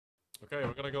Okay,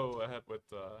 we're gonna go ahead with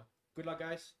Good luck,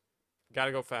 guys.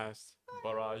 Gotta go fast.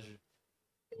 Barrage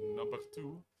number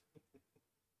 2.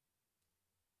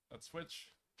 Let's switch.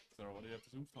 So what do you have to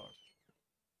zoom start?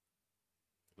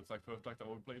 Looks like first track that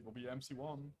we played will be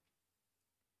MC1.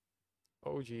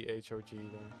 OG, HOG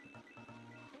then.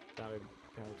 Gotta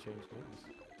change names.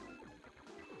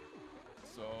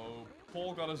 So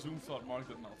Paul got a zoom start, Mark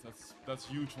did not. That's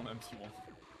huge on MC1.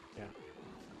 Yeah.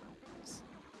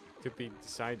 Could be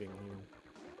deciding here.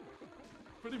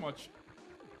 Pretty much,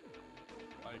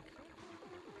 like,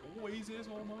 always is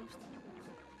almost.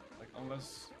 Like,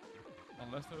 unless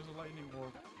there's a lightning or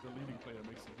the leading player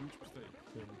makes a huge mistake.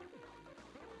 Yeah.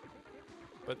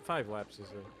 But 5 laps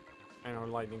is a... I know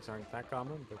lightnings aren't that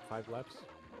common, but 5 laps.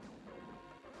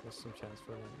 There's some chance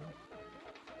for lightning.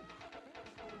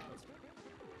 That's true.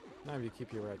 Now you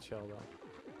keep your red shell though.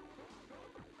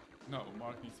 No,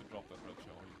 Mark needs to drop that red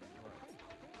shell.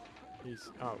 Right.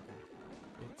 He's... Oh, okay.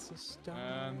 It's a star.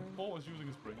 And Paul is using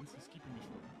his brains, he's keeping me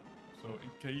short. So in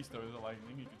case there is a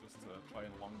lightning, he can just try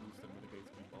and long boost and mitigate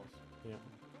speed loss. Yeah.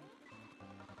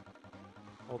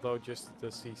 Although just the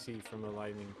CC from the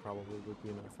lightning probably would be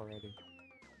enough already.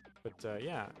 But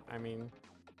yeah, I mean,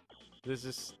 this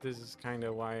is kind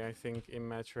of why I think in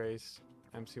match race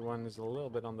MC1 is a little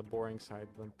bit on the boring side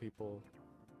when people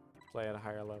play at a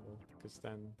higher level, because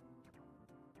then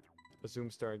a zoom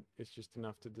start is just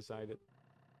enough to decide it.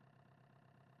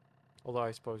 Although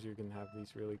I suppose you can have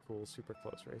these really cool super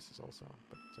close races also,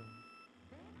 but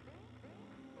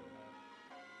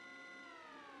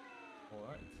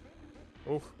Alright.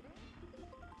 oof,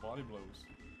 Body blows.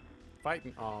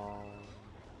 fighting. Oh,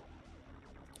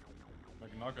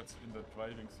 McNuggets in the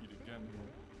driving seat again.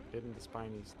 hitting the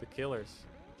spinies, the killers,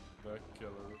 The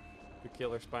killer. the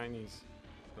killer spinies.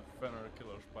 The Fenner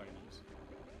killer spinies.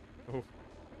 Oh,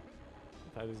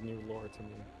 that is new lore to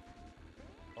me.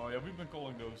 Oh yeah, we've been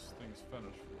calling those things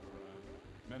Fenners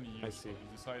for many years. I see. But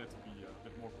he decided to be a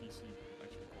bit more PC,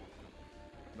 actually called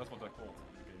it. And that's what they're called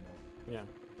in the game now.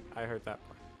 Yeah, I heard that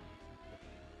part.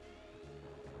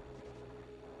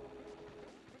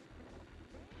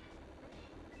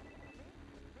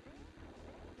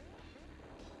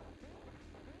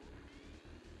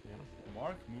 Yeah,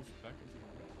 Mark moves back into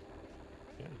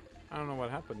the yeah. I don't know what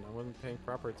happened. I wasn't paying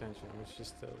proper attention. I was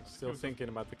just still was thinking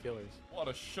about the killers. What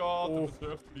a shot! Ooh. That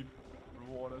deserved to be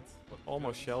rewarded. But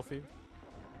Almost didn't. shelfie.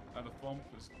 And the thump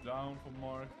is down for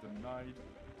Mark, denied.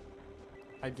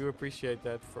 I do appreciate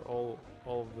that for all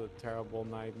of the terrible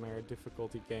nightmare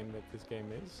difficulty game that this game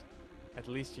is. At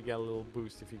least you get a little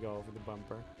boost if you go over the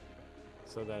bumper.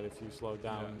 So that if you slow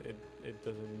down, Yeah. it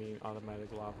doesn't mean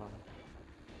automatic lava.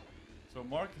 So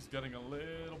Mark is getting a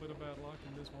little bit of bad luck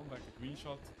in this one. Like the green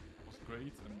shot was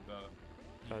great, and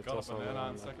he That's got a also banana in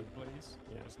unlucky. second place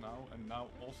Yeah. just now. And now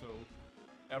also,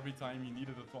 every time he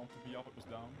needed the thump to be up, it was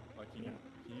down. Like he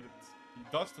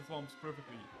dodged the thumps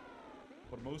perfectly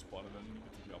for the most part, and then he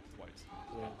needed to be up twice.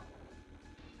 Yeah.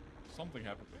 Something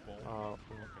happened with Paul. Oh.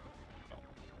 Okay. Well,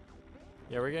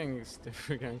 Yeah, we're getting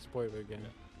spoiled again.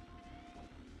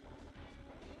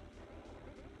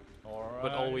 alright.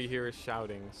 But all we hear is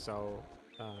shouting, so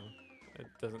it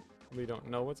doesn't. We don't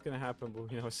know what's gonna happen, but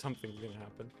we know something's gonna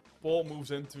happen. Paul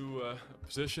moves into a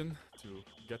position to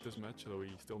get this match, although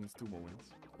he still needs 2 more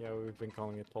wins. Yeah, we've been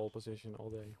calling it pole position all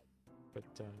day, but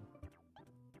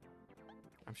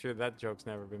I'm sure that joke's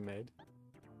never been made.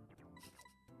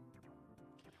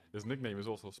 His nickname is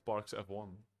also Sparks F1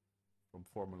 from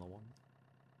Formula 1.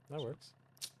 That works.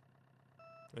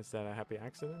 Is that a happy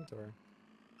accident or?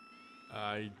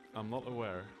 I'm not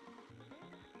aware.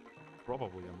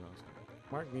 Probably, I'm gonna say.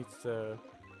 Mark needs to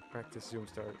practice zoom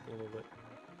start a little bit.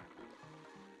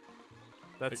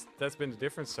 That's been the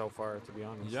difference so far, to be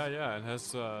honest. Yeah, and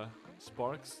has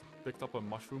Sparks picked up a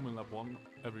mushroom in lap 1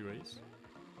 every race?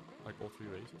 Like all 3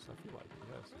 races, I feel like.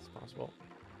 Yes. It's possible.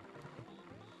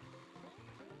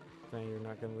 Then you're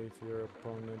not gonna leave your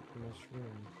opponent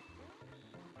mushroom.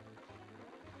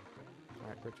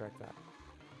 Alright, retract that.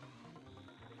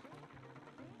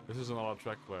 This is another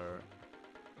track where...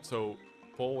 So,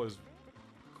 Paul is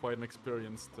quite an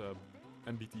experienced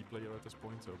NBT player at this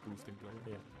point, so boosting player.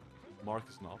 Yeah, Mark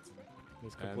is not.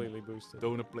 he's completely boosted.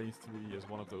 Donut Plains 3 is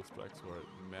one of those tracks where it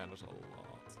matters a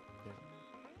lot.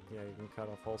 Yeah, you can cut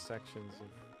off whole sections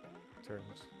of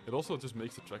turns. It also just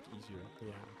makes the track easier. Yeah.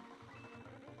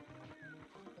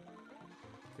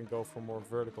 You can go for more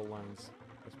vertical lines,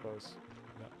 I suppose.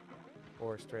 Yeah.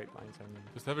 Or straight lines, I mean.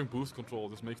 Just having boost control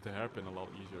just makes the hairpin a lot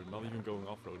easier. Not even going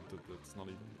off-road, that's not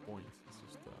even the point. It's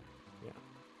just... Yeah.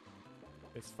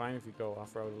 It's fine if you go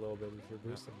off-road a little bit if you're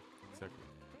boosting. Exactly.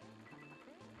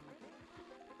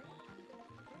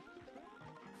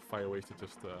 fireways to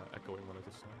just echoing when it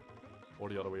is, or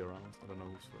the other way around. I don't know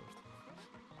who's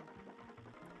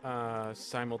first.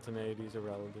 Simultaneity is a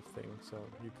relative thing, so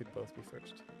you could both be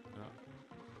first. Yeah.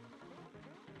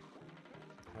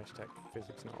 Hashtag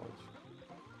physics knowledge.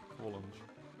 Challenge.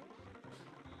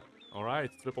 All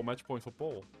right, triple match point for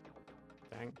Paul.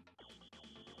 Dang.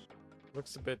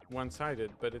 Looks a bit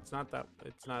one-sided, but it's not that.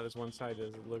 It's not as one-sided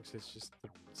as it looks. It's just the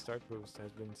start boost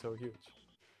has been so huge.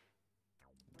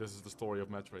 This is the story of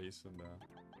match race, and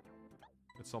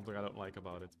it's something I don't like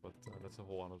about it, but that's a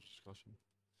whole other discussion.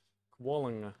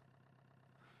 Kwolling.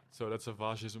 So that's a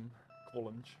Vagism.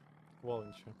 Challenge.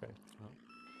 Kwolling, okay.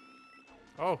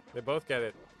 Oh. Oh, they both get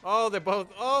it. Oh, they both.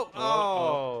 Oh,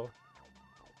 oh. Oh.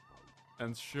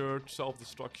 Ensured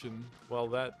self-destruction. Well,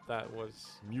 that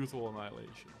was Mutual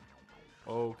annihilation.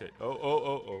 Okay.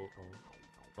 Oh.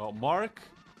 Well, Mark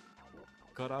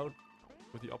got out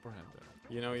with the upper hand there.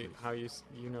 You know how you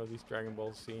know these Dragon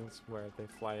Ball scenes where they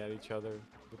fly at each other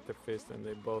with their fist and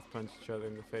they both punch each other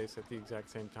in the face at the exact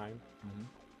same time? Mm-hmm.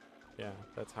 Yeah,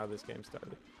 that's how this game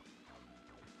started.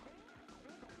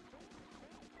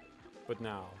 But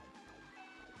now,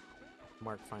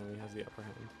 Mark finally has the upper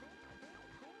hand.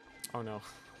 Oh no.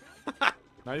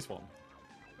 Nice one.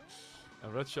 A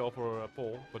red shell for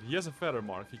Paul, but he has a feather,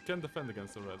 Mark. He can defend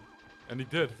against the red. And he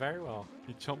did. Very well.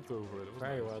 He jumped over it. It was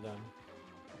Very nice. well done.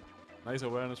 Nice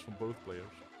awareness from both players.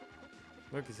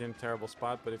 Look, he's in a terrible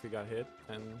spot, but if he got hit,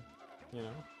 then, you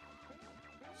know.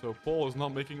 So Paul is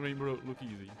not making Rainbow Road look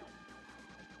easy.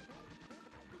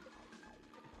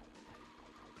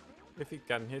 If he'd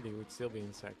gotten hit, he would still be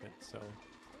in second, so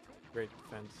great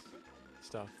defense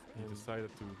stuff. He And decided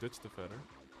to ditch the feather.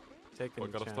 taking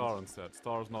But the got a chance. star instead.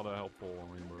 Star is not helpful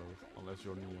on Rainbow Road, unless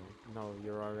you're Neo. No,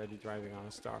 you're already driving on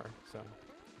a star, so.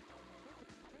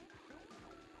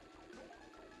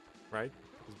 Right?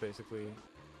 It's basically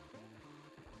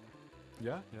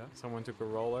Yeah. someone took a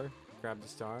roller, grabbed the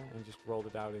star, and just rolled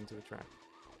it out into the track.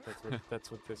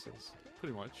 That's what this is.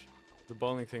 Pretty much. The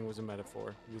bowling thing was a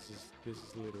metaphor. This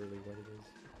is literally what it is.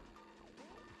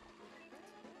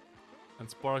 And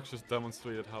Sparks just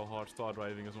demonstrated how hard star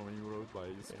driving is on Rainbow Road by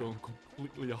just going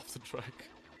completely off the track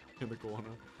in the corner.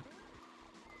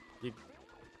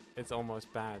 It's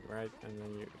almost bad, right? And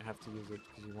then you have to use it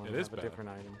because you want It to is have a bad. different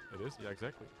item. It is? Yeah,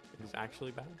 exactly. It is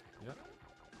actually bad. Yeah.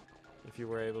 If you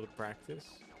were able to practice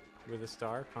with a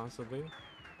star constantly,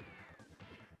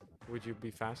 would you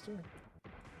be faster?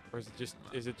 Or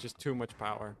is it just too much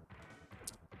power?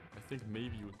 I think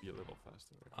maybe you would be a little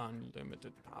faster.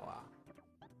 Unlimited power.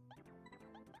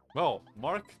 Well,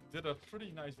 Mark did a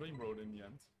pretty nice Rainbow Road in the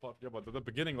end. But yeah, but the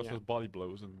beginning was Yeah. just body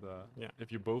blows, and Yeah.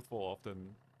 if you both fall off,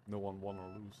 then no one won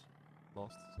or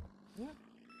lost. So. Yeah.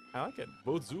 I like it.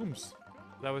 Both zooms.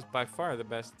 That was by far the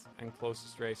best and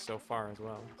closest race so far as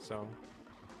well. So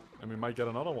And we might get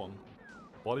another one.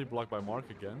 Body block by Mark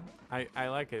again. I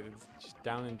like it. It's just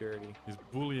down and dirty. He's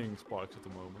bullying Sparks at the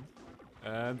moment.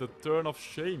 And the turn of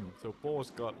shame. So Paul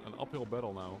has got an uphill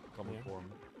battle now coming Yeah. for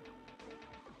him.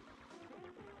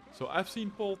 So I've seen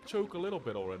Paul choke a little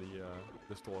bit already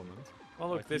this tournament. Well,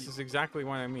 look, Like this he- is exactly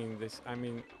what I mean.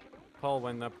 Paul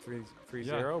went up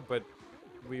 3-0, but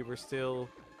we were still.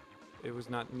 It was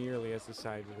not nearly as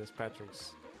decided as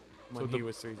Patrick's when So he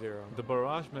was 3-0. The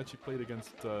barrage match he played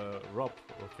against Rob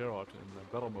or Gerard in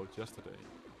battle mode yesterday.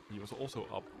 He was also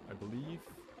up, I believe,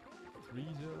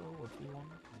 3-0 or 3-1.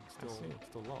 I see.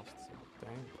 Still lost. So.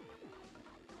 Dang.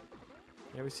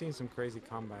 Yeah, we've seen some crazy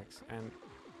comebacks,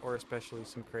 or especially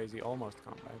some crazy almost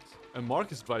comebacks. And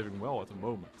Mark is driving well at the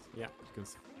moment. Yeah.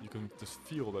 You can just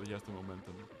feel that he has the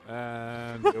momentum.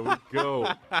 And there we go.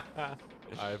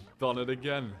 I've done it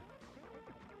again.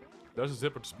 There's a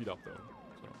zipper to speed up though,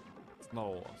 so it's not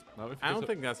all lost. Now, if I don't there's a-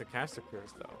 think that's a caster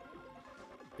curse though,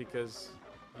 because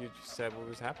you just said what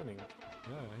was happening.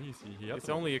 Yeah, he had It's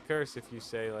the only a curse if you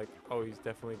say like, oh, he's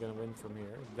definitely gonna win from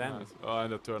here. Then Nice. Oh,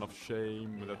 and the turn of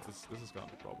shame. This is gonna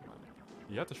be problematic.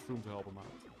 He had the shroom to help him out.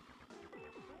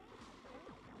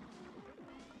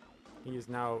 he is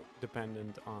now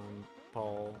dependent on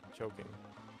Paul choking,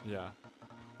 Yeah.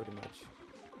 pretty much,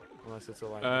 unless it's a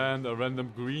light. And a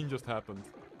random green just happened.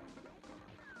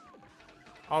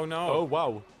 Oh no! Oh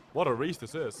wow, what a race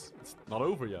this is. It's not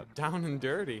over yet. Down and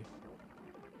dirty.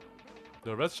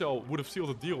 The red shell would have sealed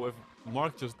the deal if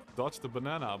Mark just dodged the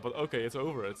banana, but okay, it's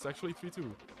over. It's actually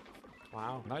 3-2.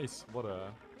 Wow. Nice. What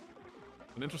an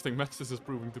interesting match this is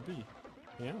proving to be.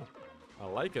 Yeah. I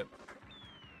like it.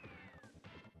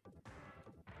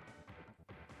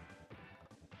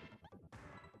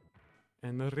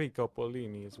 Enrico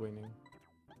Polini is winning.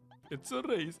 It's a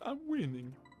race. I'm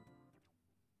winning.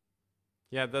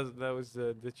 Yeah, that was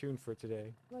the tune for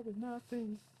today. Love is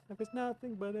nothing. Life is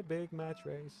nothing but a big match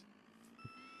race.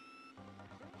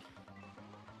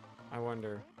 I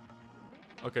wonder.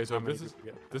 Okay, so how many this is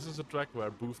people get. this is a track where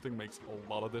boosting makes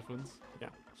a lot of difference. Yeah.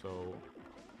 So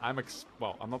I'm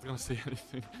I'm not gonna say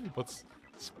anything, but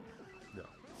yeah,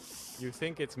 You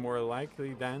think it's more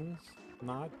likely than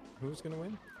not? Who's gonna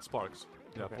win? Sparks.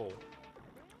 Yeah, Okay. Paul.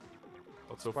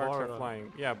 But so Sparks far, are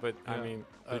flying. Yeah, but I yeah. mean,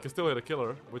 he can still hit a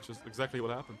killer, which is exactly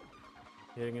what happened.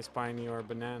 hitting a spiny or a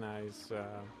banana is,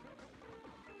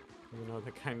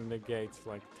 that kind of negates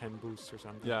like 10 boosts or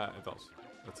something. Yeah, it does.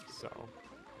 That's So,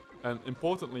 And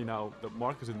importantly now that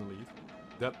Mark is in the lead,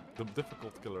 that the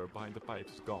difficult killer behind the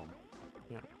pipes is gone.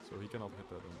 yeah. So he cannot hit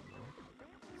that anymore.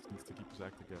 He needs to keep his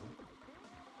act together.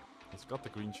 He's got the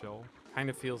green shell. Kind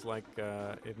of feels like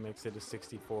it makes it a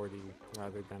 60-40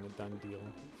 rather than a done deal.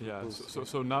 Yeah, Boost.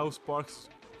 so now Sparks,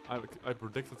 I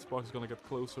predict that Sparks is gonna get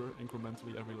closer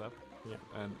incrementally every lap. Yeah.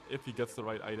 And if he gets the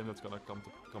right item, that's gonna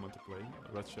come into play.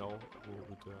 A red shell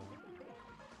would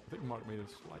I think Mark made a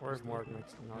slight Or if mistake Mark there.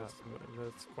 makes no, Yeah.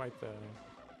 that's quite the.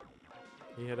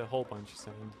 He had a whole bunch of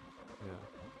sand. Yeah.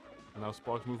 And now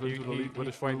Sparks moves He, into the he, lead with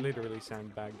he a quite shroom. literally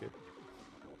sandbagged it.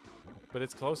 But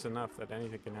it's close enough that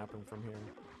anything can happen from here.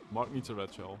 Mark needs a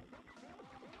red shell.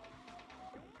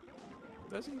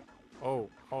 Does he? Oh,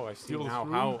 I see Steal the now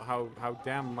shroom? how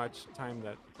damn much time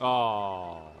that.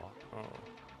 Oh. Oh,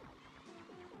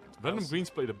 Random Yes. Greens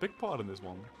played a big part in this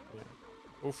one.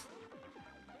 yeah. Oof.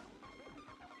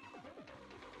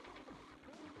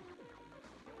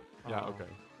 Yeah, Oh. okay.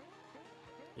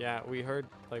 Yeah, we heard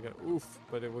like a oof,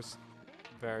 but it was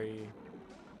very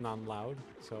non-loud,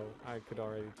 so I could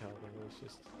already tell that it was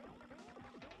just.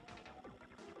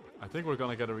 I think we're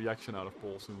gonna get a reaction out of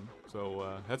Paul soon.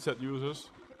 So headset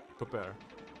users, prepare.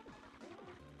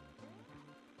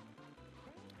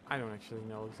 I don't actually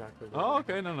know exactly. What Oh,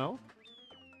 okay, no.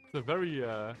 It's a very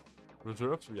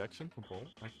reserved reaction from Paul,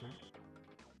 actually.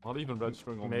 Not even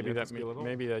registering on Maybe the that skill at all.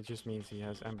 maybe that just means he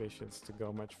has ambitions to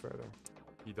go much further.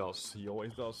 He does. He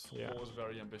always does. Yeah. Paul is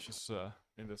very ambitious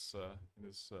in this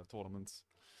tournament.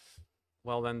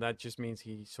 Well, then that just means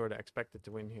he sort of expected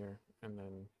to win here, and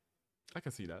then I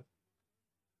can see that.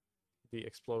 the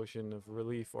explosion of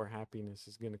relief or happiness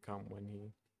is gonna come when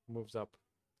he moves up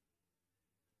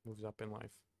in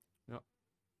life.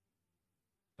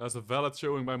 That's a valid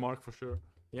showing by Mark for sure.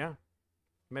 Yeah,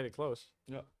 made it close.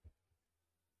 Yeah.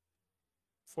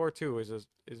 4-2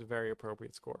 is a very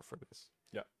appropriate score for this.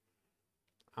 Yeah.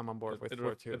 I'm on board with It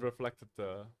 4-2. reflected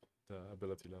the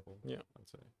ability level. Yeah. I'd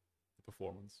say the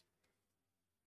performance.